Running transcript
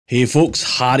Hey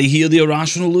folks, Harry here, the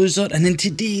Irrational Loser, and in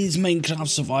today's Minecraft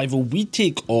Survival we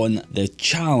take on the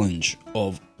challenge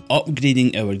of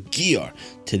upgrading our gear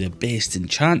to the best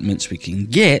enchantments we can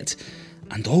get,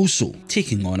 and also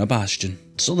taking on a Bastion.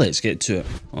 So let's get to it.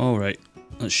 Alright,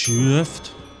 let's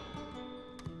shift.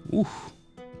 Ooh.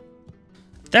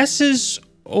 This is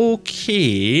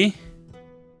okay.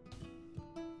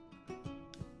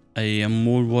 I am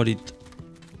more worried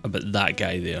about that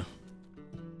guy there.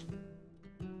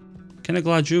 Kinda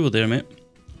glad you were there, mate.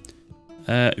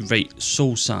 Right,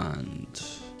 soul sand.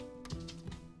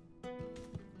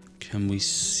 Can we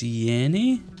see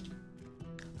any?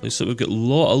 Looks like we've got a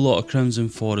lot of crimson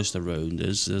forest around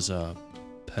us. There's a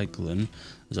piglin.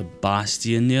 There's a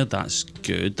bastion there. That's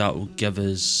good. That will give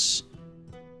us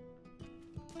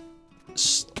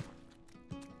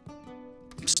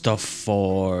stuff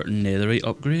for netherite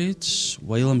upgrades.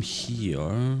 While I'm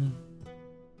here,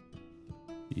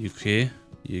 you okay?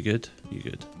 You good? You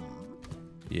good?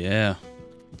 Yeah.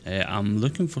 I'm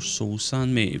looking for soul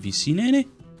sand, mate. Have you seen any?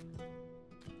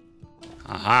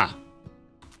 Aha!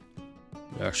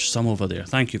 There's some over there.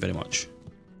 Thank you very much.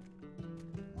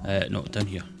 No, down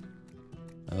here.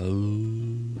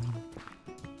 Oh.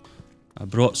 I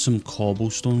brought some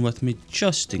cobblestone with me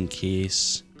just in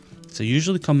case. So I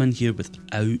usually come in here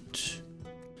without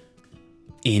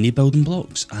any building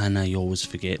blocks and I always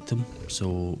forget them. So,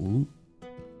 ooh.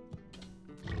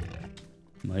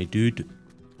 My dude,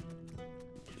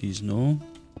 please no.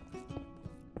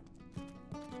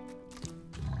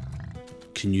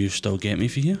 Can you still get me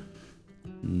for here?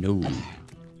 No.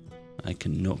 I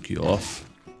can knock you off.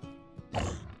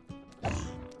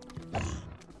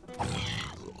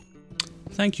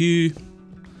 Thank you.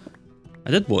 I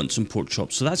did want some pork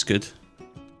chops, so that's good.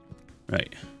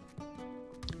 Right.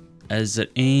 Is there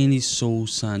any soul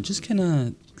sand just kind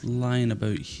of lying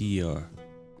about here?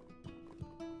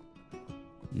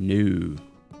 No.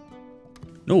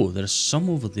 No, there's some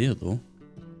over there though.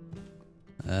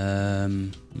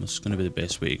 What's going to be the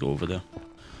best way to go over there?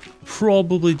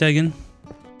 Probably digging.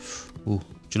 Oh, do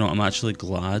you know what? I'm actually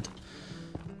glad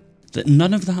that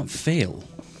none of that fell,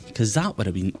 because that would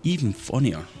have been even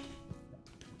funnier.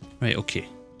 Right, okay.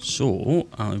 So,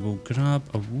 I will grab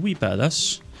a wee bit of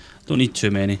this. Don't need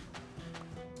too many.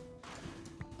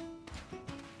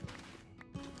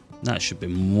 That should be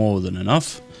more than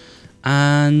enough.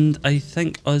 And I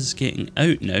think us getting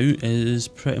out now is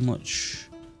pretty much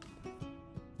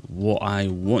what I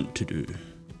want to do.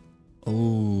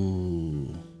 Oh.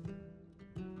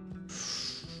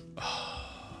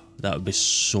 That would be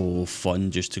so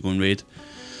fun just to go and raid.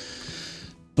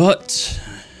 But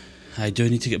I do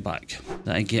need to get back.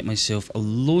 That I get myself a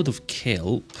load of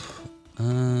kelp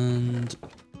and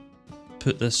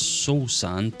put this soul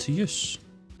sand to use.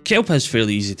 Kelp is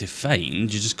fairly easy to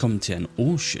find. You just come to an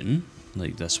ocean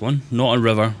like this one, not a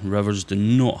river. Rivers do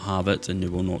not have it and they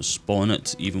will not spawn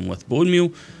it even with bone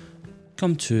meal.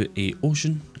 Come to a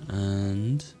ocean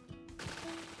and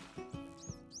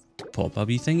pop a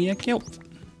wee thingy of kelp.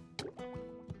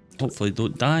 Hopefully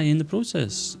don't die in the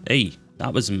process. Hey,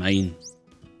 that was mine.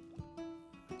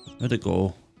 Where'd it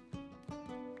go?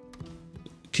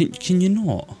 Can you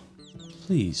not?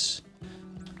 Please.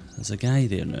 There's a guy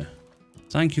there now.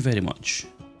 Thank you very much.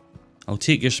 I'll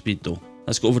take your speed though.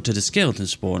 Let's go over to the skeleton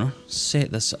spawner, set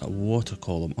this water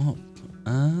column up,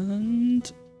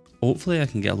 and hopefully I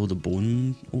can get a load of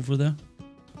bone over there,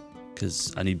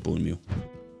 because I need bone meal.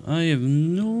 I have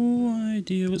no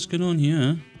idea what's going on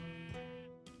here,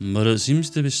 but it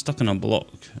seems to be stuck in a block,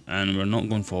 and we're not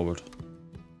going forward.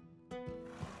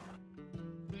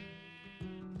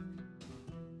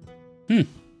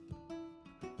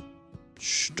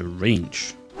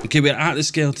 Strange. Okay, we're at the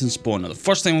skeleton spawner. The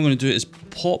first thing I'm going to do is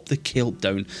pop the kelp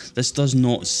down. This does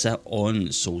not sit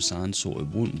on soul sand, so it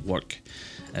won't work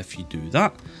if you do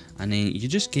that. And then you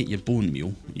just get your bone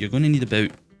meal. You're going to need about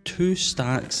 2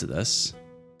 stacks of this.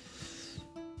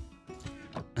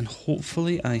 And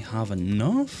hopefully I have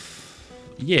enough.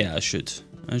 Yeah, I should.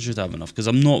 I should have enough, because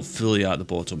I'm not fully at the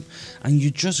bottom. And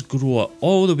you just grow it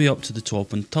all the way up to the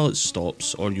top until it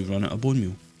stops, or you run out of bone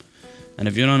meal. And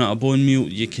if you run out of bone meal,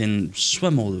 you can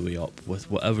swim all the way up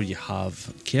with whatever you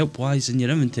have kelp-wise in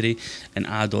your inventory and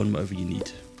add on whatever you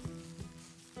need.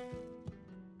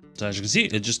 So as you can see,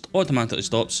 it just automatically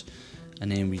stops.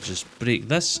 And then we just break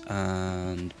this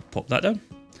and pop that down.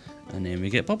 And then we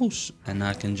get bubbles. And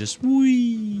I can just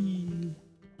whee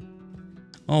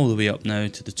all the way up now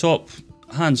to the top,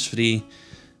 hands free.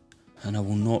 And I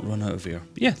will not run out of air.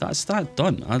 But yeah, that's that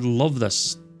done. I love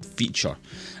this feature.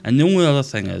 And the only other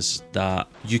thing is that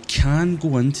you can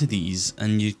go into these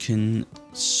and you can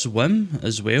swim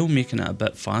as well, making it a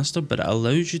bit faster, but it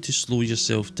allows you to slow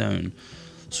yourself down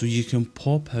so you can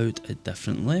pop out at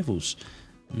different levels.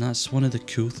 And that's one of the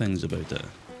cool things about it.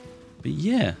 But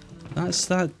yeah, that's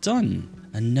that done.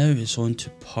 And now it's on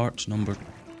to part number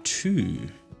 2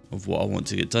 of what I want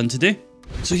to get done today.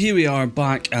 So here we are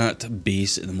back at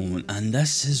base at the moment, and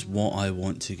this is what I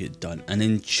want to get done, an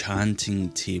enchanting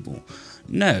table.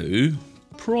 Now,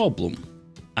 problem,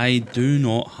 I do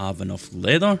not have enough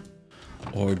leather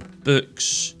or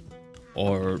books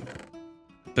or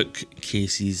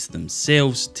bookcases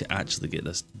themselves to actually get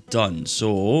this done.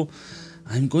 So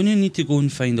I'm going to need to go and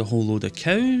find a whole load of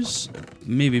cows,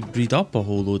 maybe breed up a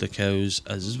whole load of cows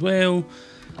as well,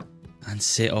 and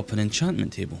set up an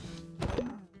enchantment table.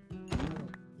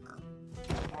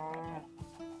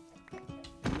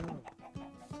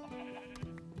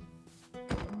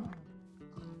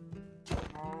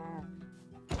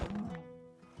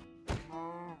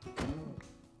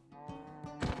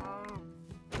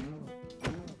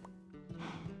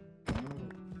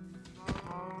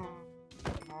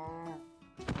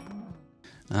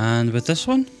 And with this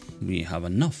one, we have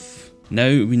enough. Now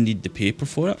we need the paper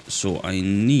for it, so I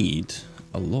need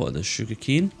a lot of the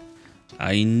sugarcane.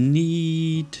 I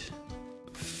need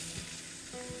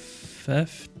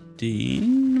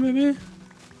 15 maybe?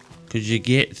 Because you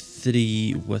get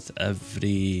 3 with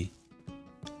every...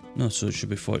 No, so it should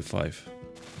be 45.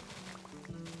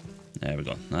 There we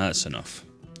go, that's enough.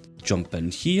 Jump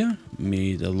in here,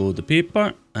 made a load of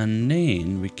paper, and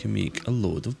then we can make a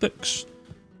load of books.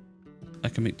 I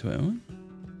can make 21.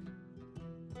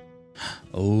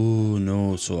 Oh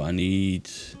no, so I need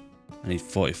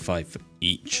 45 for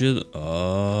each of the,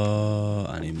 oh,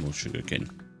 I need more sugarcane.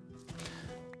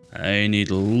 I need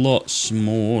lots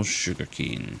more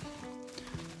sugarcane.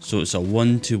 So it's a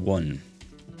 1-to-1.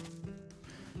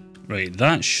 Right,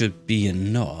 that should be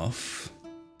enough.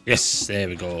 Yes, there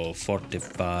we go,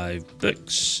 45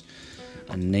 books.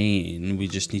 And then we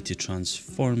just need to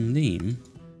transform them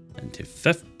into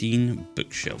 15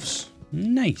 bookshelves.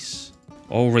 Nice.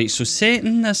 Alright, so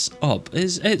setting this up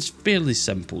it's fairly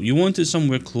simple. You want it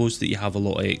somewhere close that you have a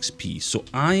lot of XP. So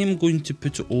I am going to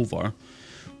put it over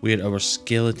where our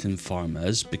skeleton farm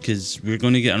is, because we're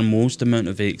going to get our most amount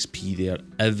of XP there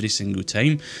every single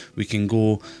time. We can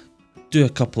go do a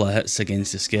couple of hits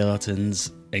against the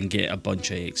skeletons and get a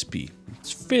bunch of XP.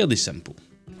 It's fairly simple.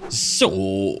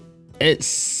 So it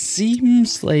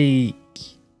seems like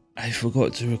I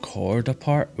forgot to record a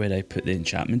part where I put the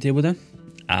enchantment table down.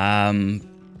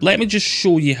 Let me just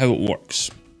show you how it works.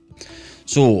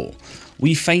 So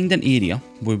we find an area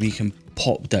where we can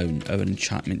pop down our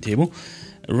enchantment table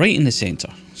right in the center.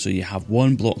 So you have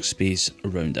 1 block space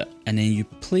around it, and then you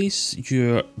place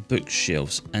your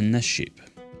bookshelves in this shape.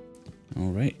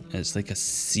 Alright, it's like a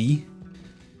C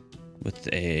with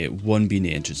 1 being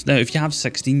the entrance. Now if you have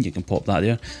 16 you can pop that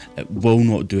there. It will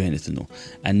not do anything though,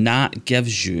 and that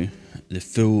gives you the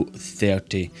full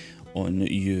 30 on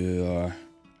your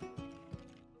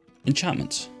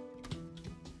enchantments.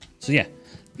 So yeah,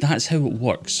 that's how it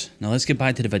works. Now let's get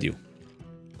back to the video.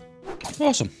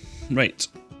 Awesome. Right,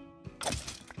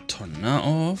 turn that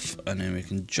off, and then we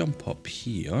can jump up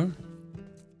here,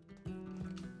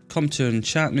 come to our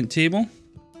enchantment table,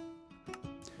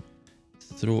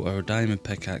 throw our diamond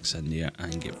pickaxe in there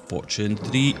and get fortune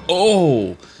 3.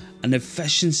 Oh, an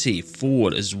efficiency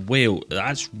 4 as well.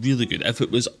 That's really good. If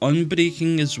it was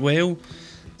unbreaking as well,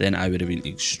 then I would have been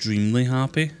extremely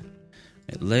happy.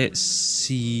 Right, let's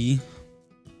see.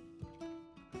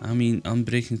 I mean,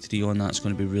 unbreaking 3 on that's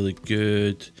going to be really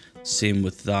good. Same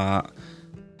with that.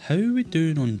 How are we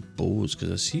doing on bows?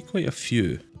 Because I see quite a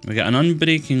few. We got an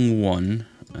unbreaking 1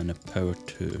 and a power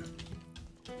 2.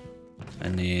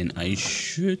 And then I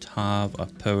should have a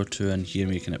power 2 in here,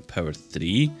 making it power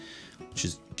 3, which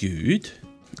is good.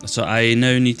 So I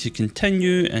now need to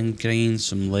continue and grind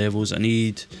some levels. I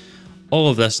need all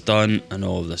of this done and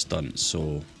all of this done.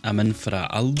 So I'm in for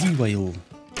a wee while,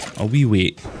 a wee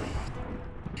wait.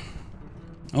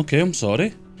 Okay, I'm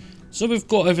sorry. So we've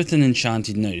got everything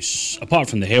enchanted now, apart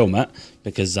from the helmet,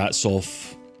 because that's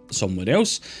off somewhere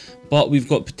else. But we've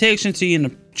got protection 3 in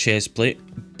a chest plate,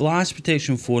 blast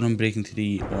protection 4 and breaking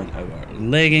 3 on our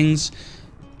leggings,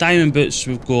 diamond boots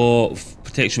we've got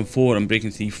protection 4 and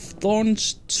breaking 3,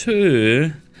 thorns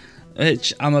 2,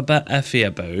 which I'm a bit iffy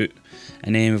about,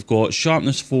 and then we've got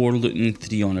sharpness 4, looting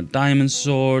 3 on our diamond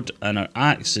sword, and our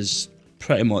axe is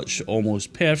pretty much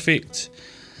almost perfect,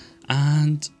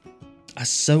 and a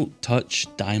silk touch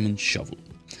diamond shovel.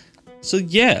 So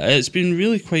yeah, it's been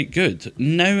really quite good.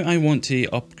 Now I want to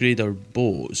upgrade our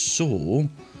boat, so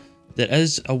there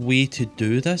is a way to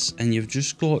do this, and you've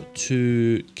just got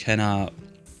to kind of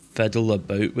fiddle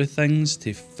about with things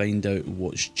to find out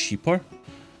what's cheaper.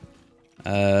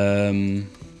 Yeah,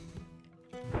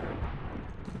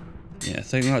 I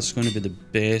think that's going to be the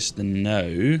best now.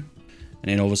 And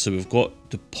then obviously we've got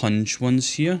the punch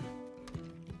ones here.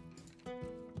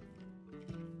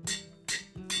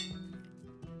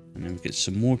 And then we get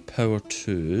some more power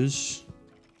 2s.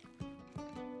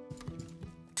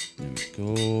 There we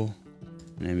go.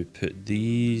 And then we put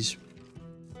these.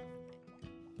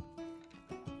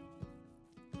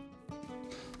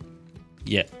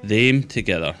 Yeah, them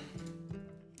together.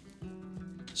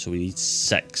 So we need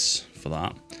 6 for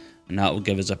that. And that will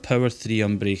give us a power 3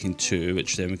 unbreaking 2,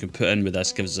 which then we can put in with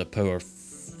this, gives us a power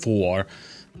 4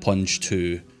 punch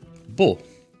 2 bow.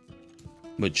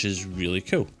 Which is really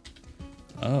cool.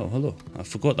 Oh, hello. I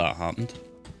forgot that happened.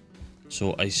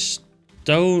 So I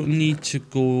still need to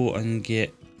go and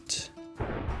get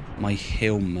my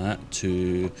helmet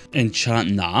to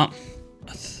enchant that.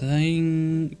 I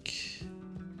think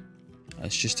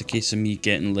it's just a case of me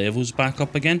getting levels back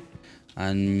up again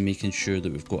and making sure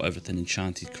that we've got everything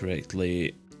enchanted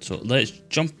correctly. So let's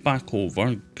jump back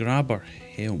over, grab our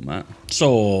helmet.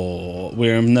 So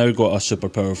we've now got a super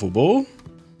powerful bow,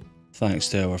 thanks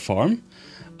to our farm.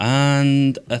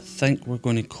 And I think we're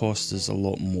going to cost us a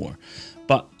lot more.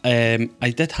 But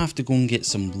I did have to go and get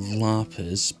some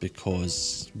lapis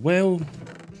because, well,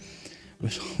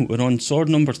 we're on sword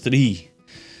number 3.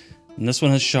 And this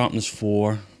one has sharpness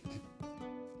 4.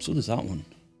 So does that one.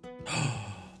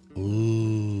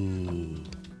 Ooh.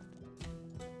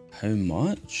 How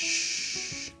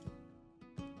much?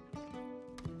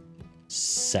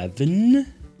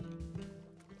 7?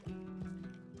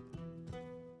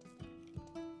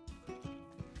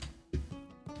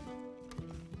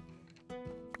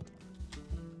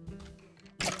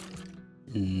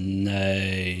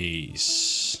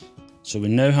 Nice. So we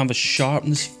now have a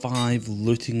sharpness 5,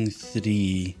 looting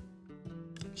 3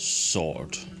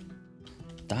 sword.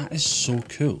 That is so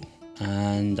cool.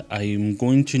 And I'm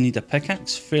going to need a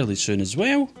pickaxe fairly soon as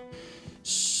well.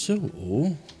 So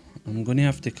I'm going to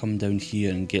have to come down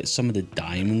here and get some of the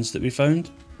diamonds that we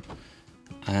found.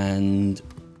 And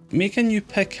make a new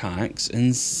pickaxe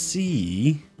and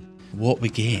see what we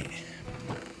get.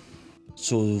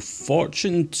 So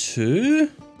Fortune 2,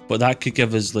 but that could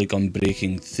give us like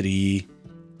Unbreaking 3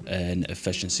 and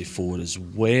Efficiency 4 as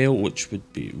well, which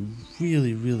would be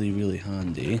really, really, really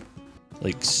handy.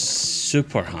 Like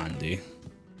super handy.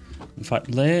 In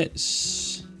fact,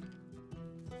 let's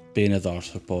Bane of the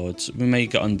Arthropods. We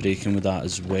might get Unbreaking with that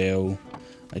as well.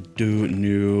 I don't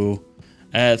know.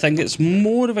 I think it's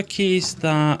more of a case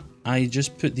that I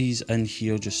just put these in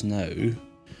here just now.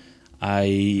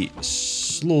 I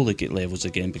slowly get levels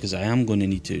again because I am going to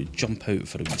need to jump out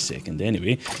for a wee second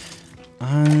anyway.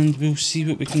 And we'll see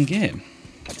what we can get.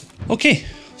 Okay,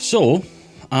 so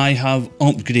I have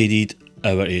upgraded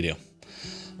our area.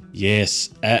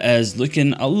 Yes, it is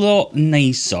looking a lot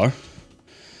nicer,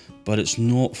 but it's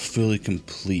not fully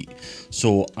complete.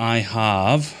 So I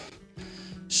have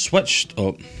switched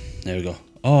up. There we go.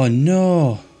 Oh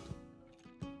no!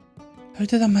 How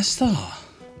did I miss that?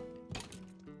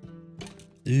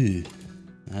 Ooh,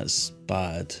 that's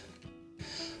bad.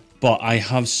 But I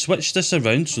have switched this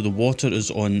around so the water is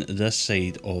on this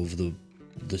side of the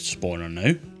spawner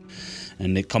now.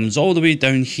 And it comes all the way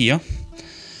down here.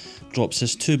 Drops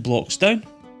us 2 blocks down.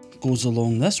 Goes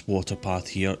along this water path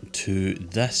here to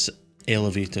this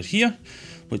elevator here.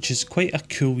 Which is quite a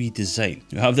cool wee design.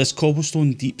 We have this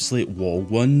cobblestone deep slate wall,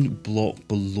 1 block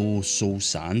below soul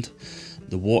sand.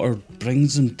 The water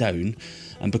brings them down.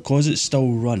 And because it's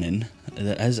still running,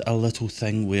 there is a little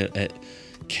thing where it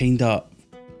kinda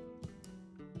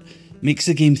makes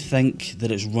the game think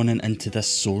that it's running into this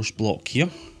source block here.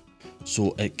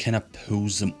 So it kinda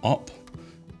pulls them up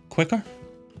quicker.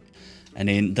 And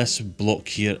then this block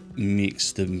here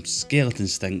makes the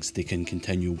skeletons think they can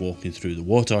continue walking through the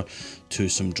water to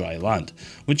some dry land.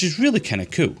 Which is really kinda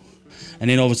cool. And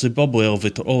then obviously bubble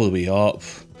elevator all the way up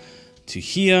to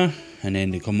here. And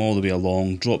then they come all the way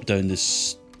along, drop down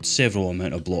this several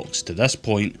amount of blocks to this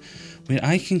point where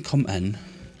I can come in,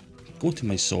 go to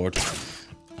my sword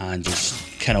and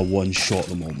just kind of one-shot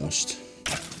them almost.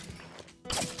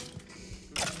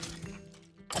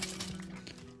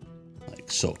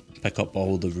 Like so. Pick up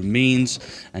all the remains,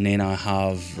 and then I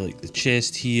have like the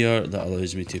chest here that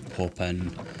allows me to pop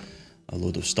in a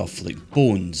load of stuff like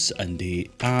bones and the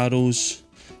arrows.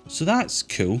 So that's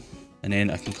cool. And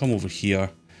then I can come over here.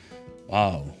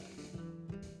 Wow.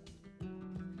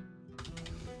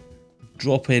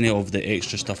 drop any of the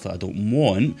extra stuff that I don't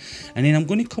want, and then I'm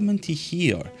going to come into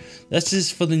here. This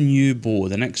is for the new bow,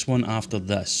 the next one after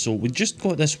this. So we just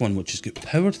got this one, which has got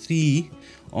power 3,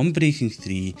 unbreaking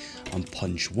 3, and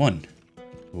punch 1.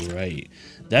 Right,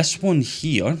 this one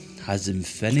here has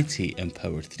infinity and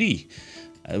power 3,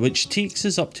 which takes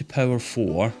us up to power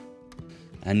 4,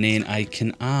 and then I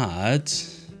can add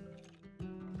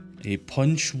a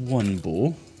punch 1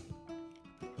 bow,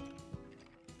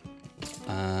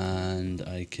 and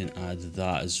I can add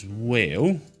that as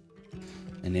well,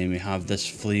 and then we have this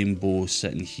flame bow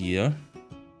sitting here.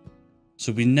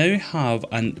 So we now have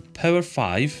a power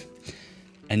 5,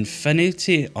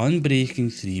 infinity,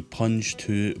 unbreaking 3, punch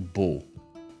 2 bow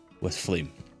with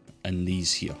flame in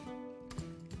these here,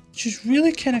 which is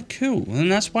really kind of cool.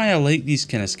 And that's why I like these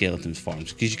kind of skeleton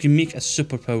farms, because you can make a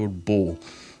super powered bow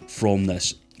from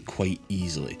this quite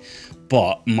easily.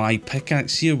 But my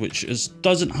pickaxe here, which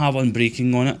doesn't have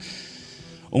unbreaking on it,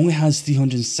 only has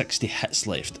 360 hits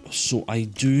left, so I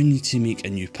do need to make a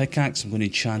new pickaxe. I'm going to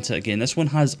enchant it again. This one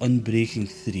has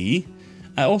unbreaking 3.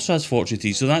 It also has fortune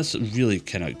 3, so that's really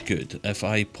kind of good. If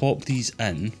I pop these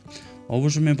in,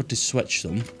 always remember to switch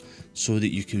them so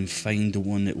that you can find the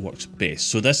one that works best.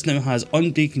 So this now has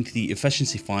unbreaking 3,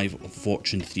 efficiency 5,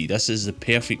 fortune 3. This is the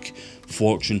perfect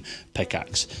fortune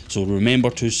pickaxe. So remember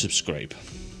to subscribe.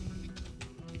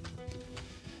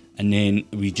 And then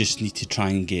we just need to try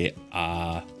and get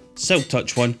a silk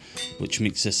touch one, which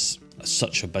makes this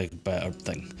such a big better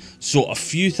thing. So a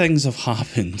few things have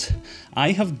happened.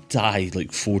 I have died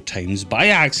like 4 times by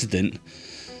accident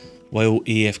while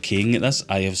AFKing at this.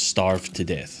 I have starved to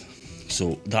death,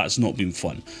 so that's not been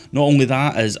fun. Not only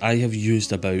that, is I have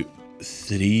used about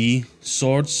 3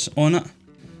 swords on it,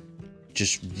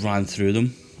 just ran through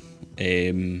them.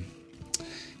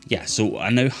 Yeah, so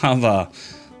I now have a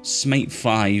smite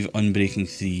 5 unbreaking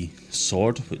 3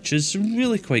 sword, which is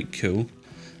really quite cool,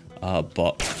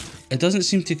 but it doesn't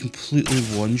seem to completely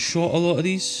one-shot a lot of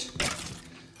these.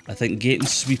 I think getting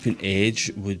sweeping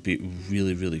edge would be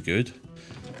really, really good.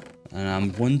 And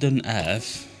I'm wondering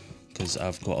if, because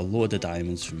I've got a load of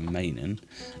diamonds from mining,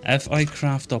 if I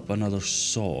craft up another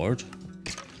sword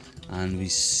and we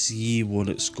see what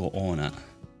it's got on it.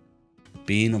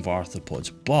 Bane of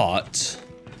arthropods, but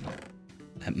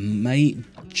it might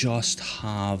just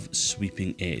have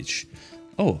sweeping edge.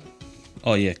 Oh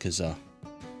yeah, because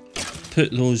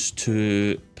put those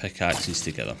 2 pickaxes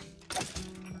together.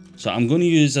 So I'm going to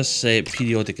use this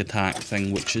periodic attack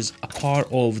thing, which is a part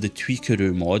of the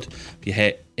Tweakeroo mod. You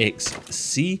hit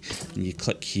XC and you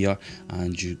click here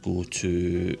and you go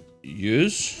to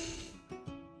use.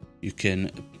 You can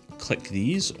click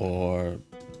these, or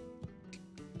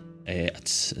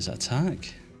is it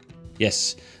attack?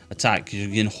 Yes, attack. You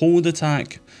can hold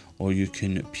attack, or you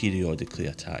can periodically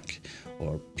attack,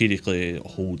 or periodically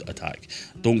hold attack.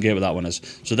 Don't get what that one is.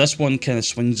 So this one kind of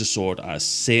swings the sword at a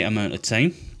set amount of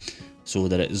time, so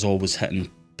that it is always hitting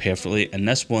perfectly. And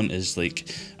this one is like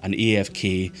an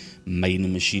AFK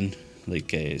mining machine,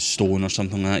 like stone or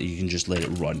something like that. You can just let it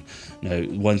run. Now,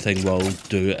 one thing we'll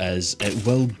do is it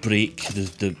will break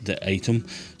the item.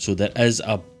 So there is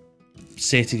a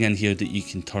setting in here that you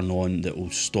can turn on that will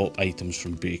stop items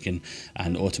from breaking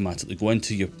and automatically go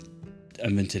into your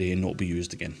inventory and not be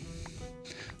used again,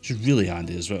 which is really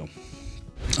handy as well.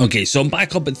 Okay, so I'm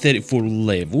back up at 34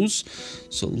 levels,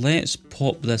 so let's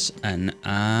pop this in.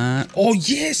 Oh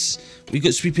yes, we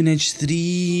got sweeping edge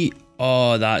 3.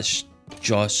 Oh, that's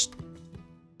just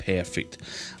perfect.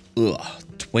 Ugh,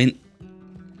 20.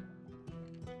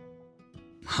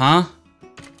 Huh?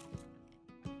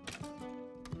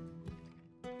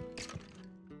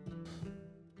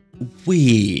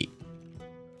 Wait,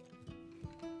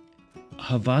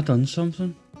 have I done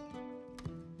something?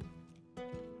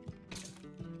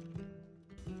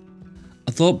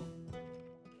 I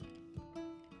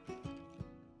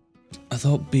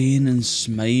thought Bane and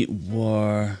Smite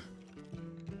were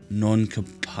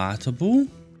non-compatible.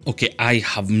 Okay, I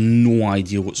have no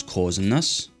idea what's causing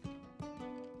this.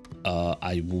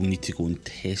 I will need to go and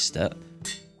test it.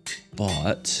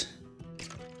 But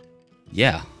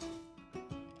yeah,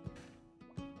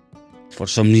 for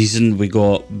some reason we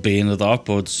got Bane of the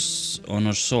Arthropods on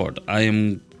our sword. I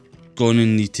am gonna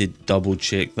need to double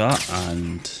check that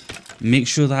and make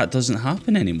sure that doesn't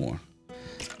happen anymore.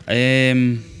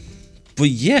 But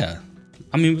yeah,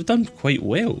 I mean, we've done quite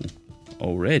well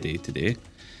already today.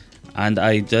 And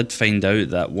I did find out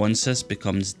that once this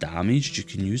becomes damaged, you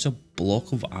can use a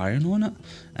block of iron on it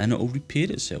and it will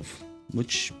repair itself,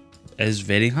 which is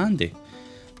very handy.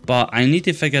 But I need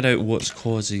to figure out what's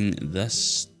causing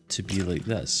this to be like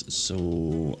this,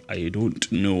 so I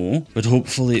don't know. But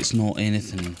hopefully it's not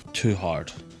anything too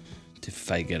hard to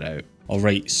figure out.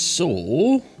 Alright,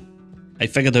 so I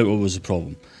figured out what was the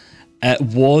problem. It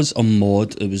was a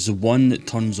mod. It was the one that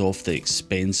turns off the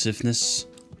expensiveness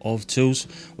of tools,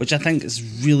 which I think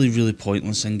is really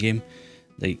pointless in game.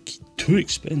 Like, too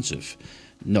expensive.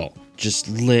 No, just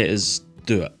let us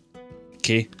do it.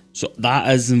 Okay, so that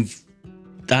is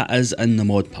in the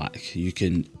mod pack. You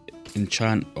can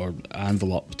enchant or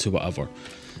anvil up to whatever.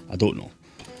 I don't know.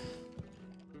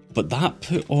 But that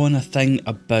put on a thing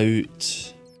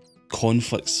about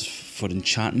conflicts for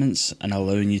enchantments and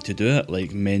allowing you to do it,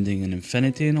 like mending and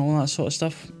infinity and all that sort of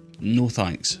stuff. No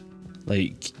thanks.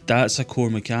 Like, that's a core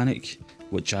mechanic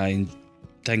which I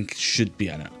think should be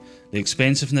in it. The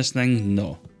expensiveness thing,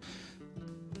 no.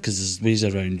 Because there's ways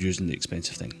around using the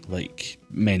expensive thing, like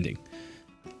mending.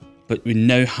 But we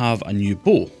now have a new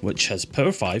bow, which has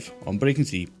power 5, unbreaking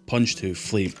 3, punch 2,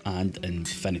 flame, and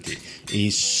infinity.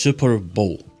 A super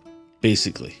bow,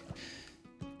 basically.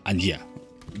 And yeah,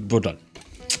 we're done.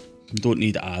 Don't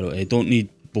need arrow. I don't need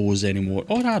bows anymore,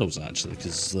 or arrows actually,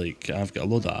 because like I've got a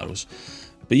load of arrows.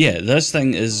 But yeah, this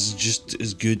thing is just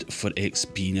as good for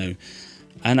XP now.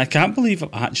 And I can't believe I'm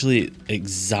actually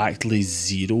exactly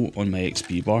 0 on my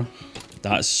XP bar.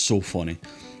 That's so funny.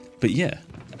 But yeah,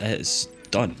 it's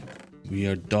done. We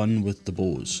are done with the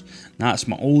bows. That's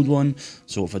my old one,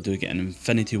 so if I do get an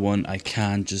infinity one, I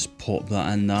can just pop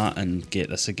that in that and get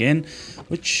this again,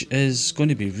 which is going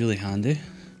to be really handy.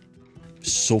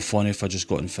 So funny if I just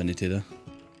got infinity there.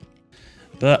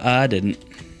 But I didn't.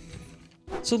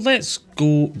 So let's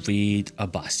go raid a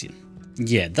Bastion.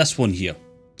 Yeah, this one here.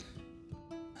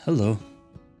 Hello.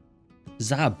 Is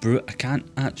that a brute? I can't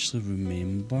actually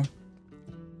remember.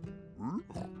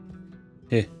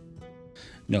 Hey.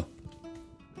 No.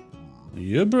 Are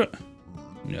you a brute?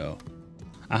 No.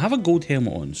 I have a gold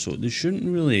helmet on, so they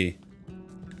shouldn't really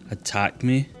attack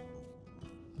me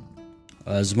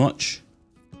as much.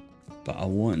 But I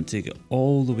want to take it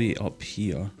all the way up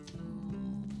here.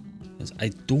 Because I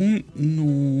don't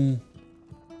know.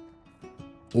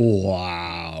 Oh,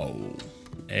 wow.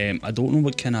 I don't know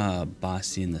what kind of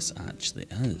Bastion this actually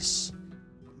is.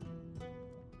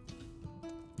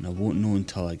 And I won't know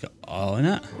until I get on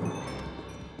it.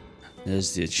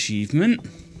 There's the achievement.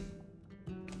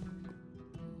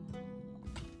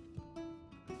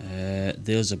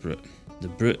 There's a brute. The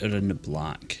brute are in the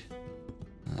black.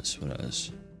 That's what it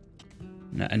is.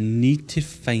 Now I need to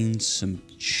find some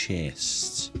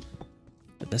chests.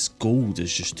 But this gold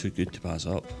is just too good to pass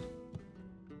up.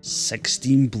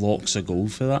 16 blocks of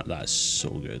gold for that? That's so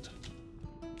good.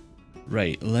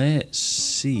 Right, let's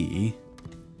see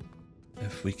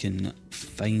if we can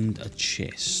find a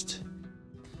chest.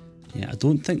 Yeah, I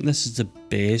don't think this is the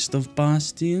best of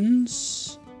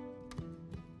bastions.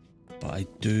 But I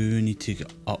do need to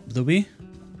get up the way.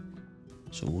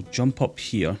 So we'll jump up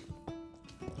here.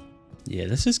 Yeah,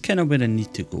 this is kind of where I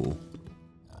need to go.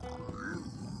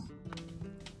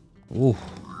 Oh,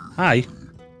 hi.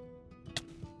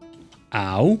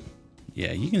 Ow.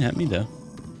 Yeah, you can hit me there.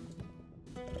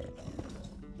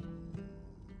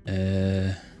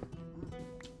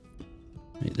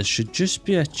 Wait, there should just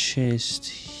be a chest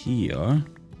here.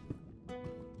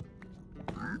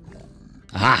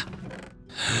 Ah!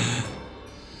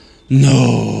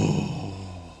 No!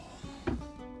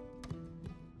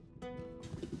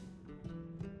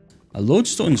 A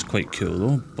lodestone's quite cool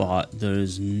though, but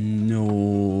there's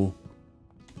no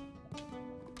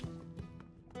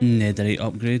Netherite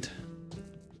upgrade,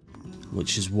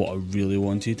 which is what I really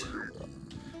wanted.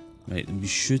 Right, we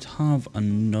should have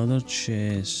another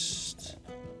chest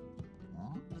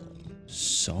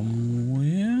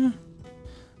somewhere.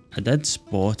 I did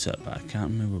spot it, but I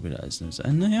can't remember where it is. Is it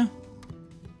in there?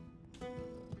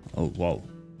 Oh, wow.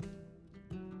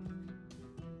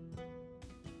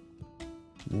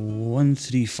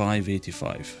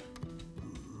 13585.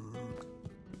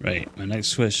 Right, my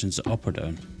next question's up or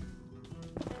down?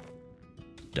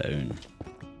 Down.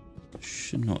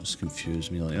 Should not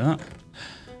confuse me like that.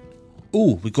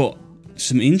 Oh, we got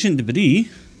some ancient debris.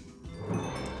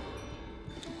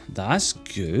 That's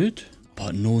good.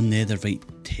 But no netherite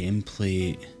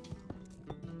template,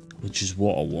 which is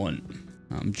what I want.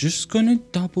 I'm just gonna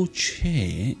double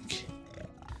check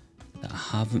that I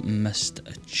haven't missed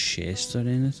a chest or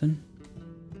anything.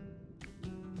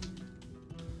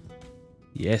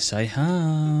 Yes, I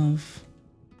have.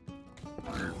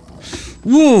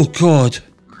 Whoa, God!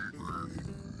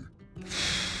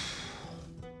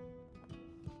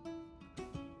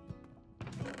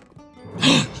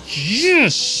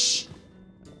 Yes!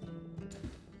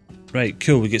 Right,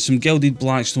 cool. We get some gilded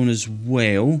blackstone as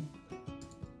well.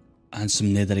 And some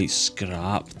netherite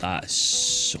scrap. That is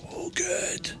so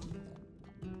good.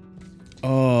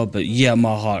 Oh, but yeah,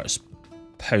 my heart's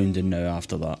pounding now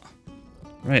after that.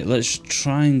 Right, let's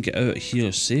try and get out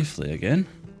here safely again.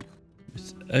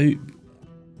 Without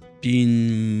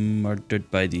being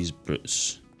murdered by these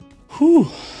brutes. Whew.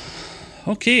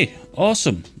 Okay,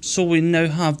 awesome. So we now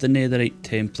have the netherite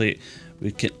template.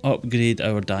 We can upgrade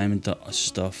our diamond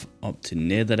stuff up to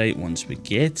netherite once we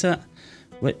get it.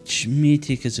 Which may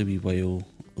take us a wee while.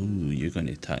 Ooh, you're going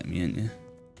to attack me, aren't you?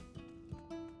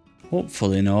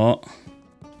 Hopefully not.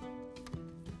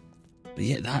 But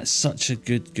yeah, that's such a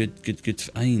good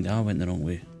find. I went the wrong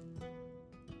way.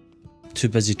 Too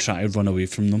busy trying to run away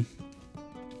from them.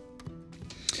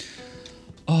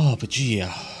 Oh, but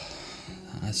yeah.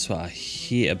 That's what I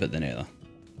hate about the Nether.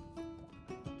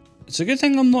 It's a good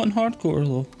thing I'm not in hardcore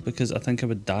though, because I think I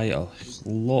would die a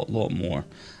lot more.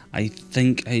 I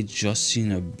think I just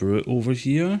seen a brute over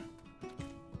here.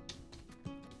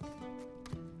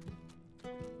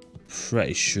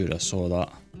 Pretty sure I saw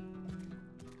that.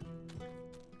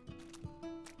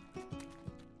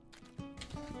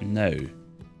 Now,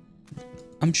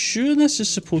 I'm sure this is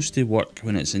supposed to work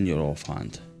when it's in your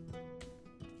offhand.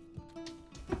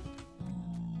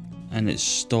 And it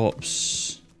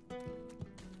stops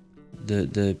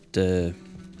the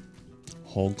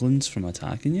hoglins from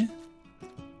attacking you.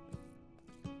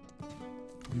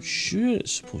 I'm sure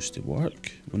it's supposed to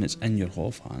work when it's in your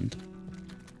offhand.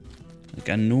 Like,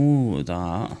 I know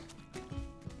that.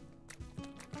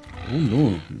 Oh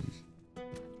no.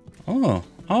 Oh,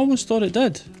 I always thought it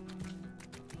did.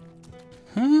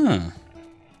 Huh.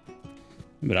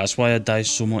 But that's why I die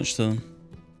so much to them.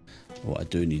 Oh, I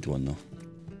do need one though.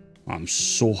 I'm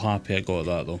so happy I got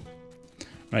that though.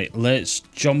 Right, let's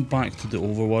jump back to the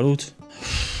overworld.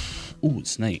 Oh,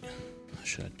 it's night. I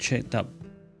should have checked that.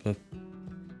 But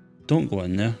don't go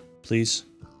in there, please.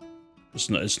 It's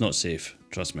not safe,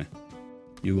 trust me.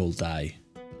 You will die.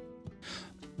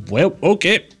 Well,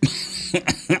 okay.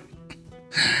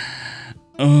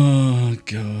 Oh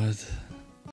god.